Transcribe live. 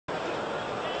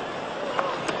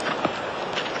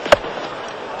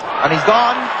And he's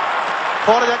gone.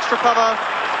 Caught at extra cover.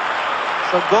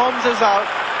 So Gomes is out.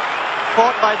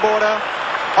 Caught by Border.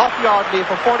 Off Yardley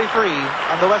for 43.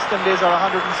 And the West Indies are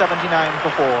 179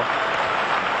 for 4.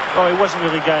 Well, he wasn't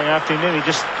really going after him then. He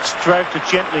just stroked it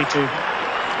gently to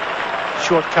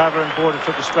short cover, and Border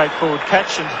took a straightforward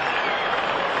catch, and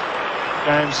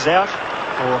Gomes is out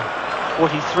for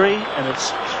 43, and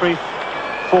it's 3-4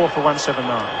 for 179.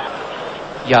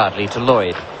 Yardley to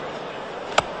Lloyd.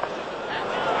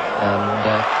 And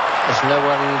there's no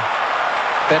one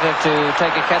better to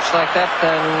take a catch like that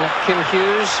than Kim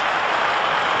Hughes,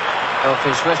 of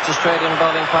his West Australian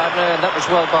bowling partner, and that was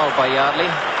well bowled by Yardley.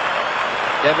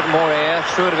 Gave it more air,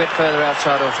 threw it a bit further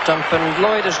outside off stump, and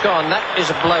Lloyd has gone. That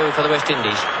is a blow for the West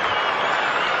Indies.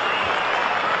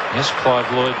 Yes, Clive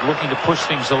Lloyd looking to push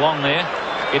things along there,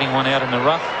 getting one out in the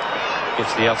rough,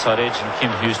 gets the outside edge, and Kim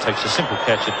Hughes takes a simple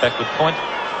catch at backward point.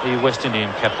 The West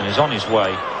Indian captain is on his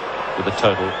way with a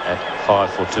total at 5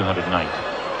 for 208.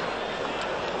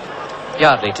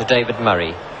 Yardley to David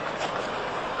Murray.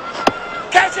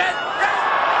 Catch it!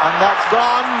 And that's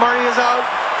gone. Murray is out.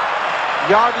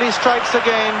 Yardley strikes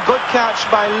again. Good catch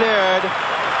by Laird.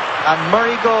 And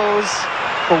Murray goes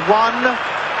for 1.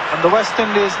 And the West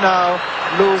Indies now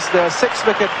lose their 6th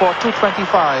wicket for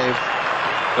 225.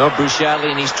 Well, Bruce Yardley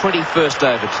in his 21st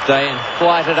over today, and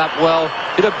quieted up well.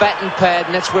 Bit of bat and pad,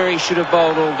 and that's where he should have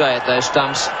bowled all day at those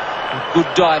stumps. Good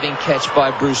diving catch by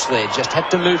Bruce Laird. Just had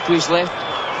to move to his left.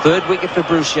 3rd wicket for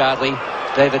Bruce Yardley.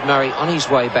 David Murray on his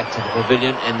way back to the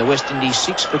pavilion, and the West Indies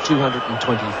 6 for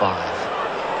 225.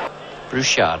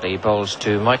 Bruce Yardley bowls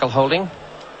to Michael Holding.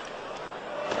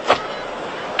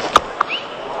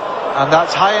 And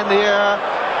that's high in the air.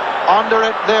 Under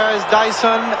it there is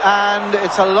Dyson, and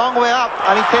it's a long way up,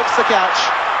 and he takes the catch.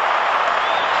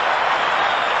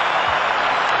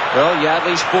 Well,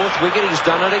 Yardley's 4th wicket, he's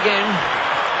done it again.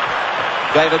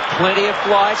 Gave it plenty of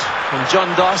flight, and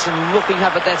John Dyson looking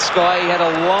up at that sky, he had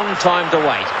a long time to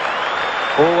wait.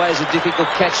 Always a difficult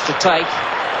catch to take.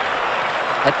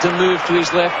 Had to move to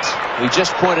his left. We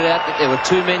just pointed out that there were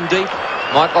 2 men deep.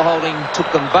 Michael Holding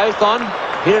took them both on,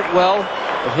 hit it well,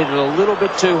 but hit it a little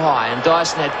bit too high, and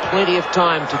Dyson had plenty of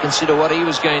time to consider what he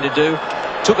was going to do.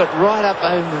 Took it right up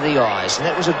over the eyes, and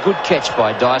that was a good catch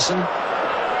by Dyson.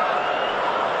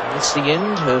 And that's the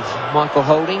end of Michael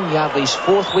Holding, Yardley's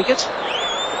 4th wicket.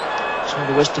 So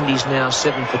the West Indies now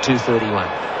 7 for 231.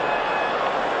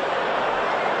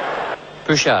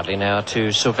 Bruce Yardley now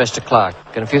to Sylvester Clarke.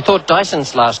 And if you thought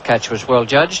Dyson's last catch was well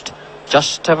judged,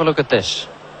 just have a look at this.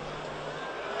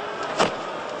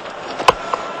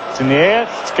 It's in the air,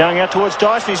 it's going out towards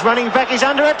Dyson, he's running back, he's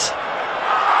under it.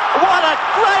 What a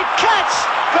great catch!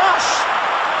 Gosh,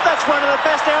 that's one of the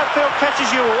best outfield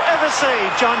catches you will ever see,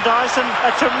 John Dyson.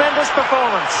 A tremendous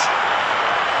performance.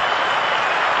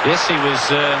 Yes, he was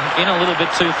in a little bit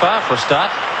too far for a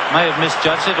start. May have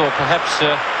misjudged it, or perhaps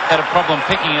had a problem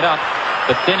picking it up.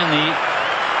 But then in the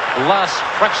last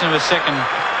fraction of a second,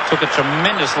 took a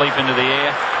tremendous leap into the air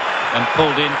and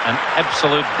pulled in an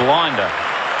absolute blinder.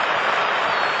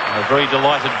 And a very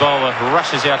delighted bowler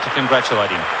rushes out to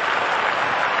congratulate him.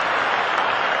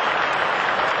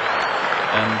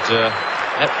 And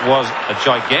that was a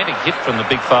gigantic hit from the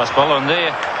big fast bowler.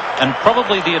 And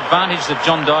probably the advantage that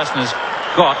John Dyson has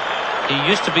got, he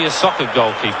used to be a soccer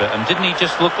goalkeeper, and didn't he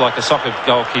just look like a soccer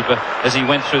goalkeeper as he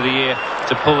went through the air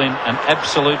to pull in an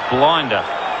absolute blinder?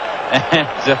 And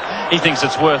he thinks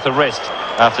it's worth a rest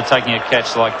after taking a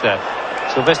catch like that.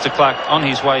 Sylvester Clarke on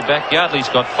his way back. Yardley's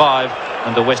got 5,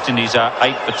 and the West Indies are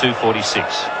 8 for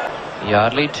 246.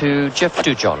 Yardley to Jeff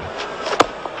Dujon.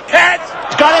 Catch!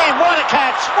 It's got him! What a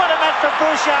catch! What a match for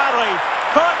Bruce Yardley.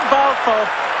 Caught and bowled for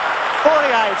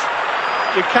 48.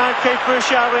 You can't keep Bruce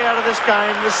Yardley out of this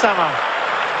game this summer.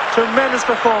 Tremendous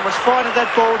performance. Fight at that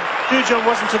ball. Dujon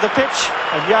wasn't to the pitch,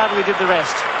 and Yardley did the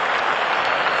rest.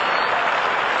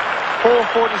 4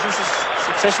 40s in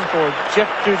succession for Jeff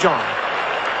Dujon.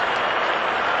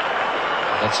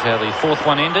 That's how the 4th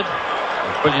one ended.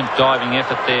 A brilliant diving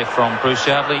effort there from Bruce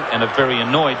Yardley, and a very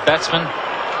annoyed batsman,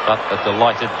 but a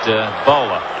delighted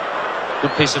bowler.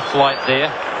 Good piece of flight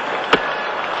there.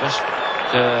 Just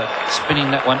spinning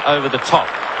that one over the top,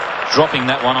 dropping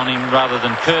that one on him rather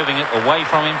than curving it away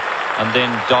from him, and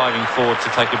then diving forward to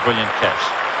take a brilliant catch.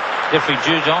 Jeffrey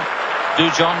Dujon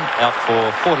out for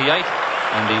 48,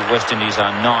 and the West Indies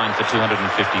are 9 for 255.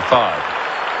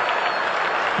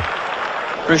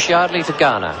 Bruce Yardley to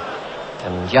Garner,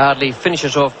 and Yardley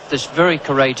finishes off this very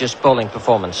courageous bowling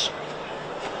performance.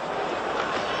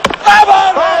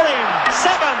 Bowling!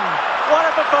 7! What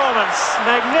a performance!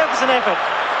 Magnificent effort.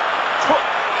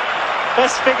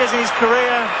 Best figures in his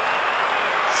career,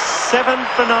 7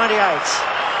 for 98.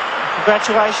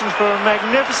 Congratulations for a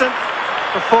magnificent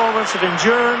performance of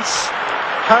endurance,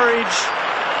 courage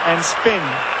and spin.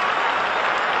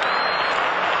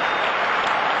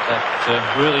 That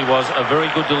really was a very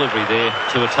good delivery there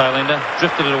to a tail-ender.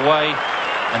 Drifted it away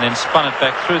and then spun it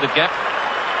back through the gap.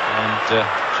 And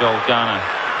Joel Garner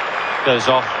goes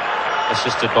off,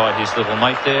 assisted by his little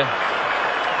mate there.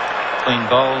 Clean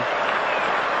bowled.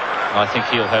 I think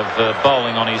he'll have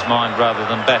bowling on his mind rather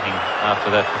than batting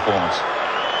after that performance.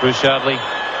 Bruce Yardley,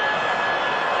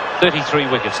 33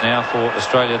 wickets now for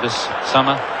Australia this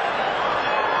summer.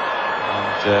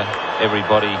 And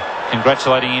everybody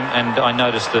congratulating him. And I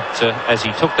noticed that as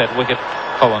he took that wicket,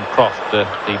 Colin Croft, the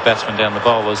batsman down the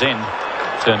bowler's end,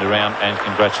 turned around and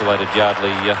congratulated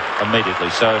Yardley immediately.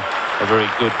 So a very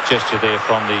good gesture there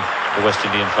from the West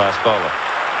Indian fast bowler.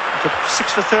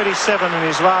 6 for 37 in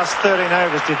his last 13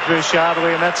 overs did Bruce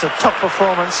Yardley, and that's a top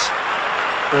performance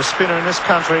for a spinner in this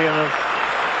country, and a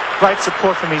great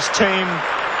support from his team.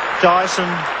 Dyson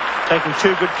taking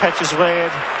 2 good catches led,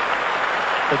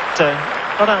 but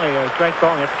not only a great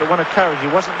bowling effort but one of courage. He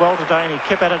wasn't well today and he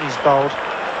kept at it. He's bowled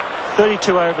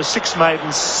 32 overs, 6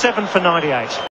 maidens, 7 for 98.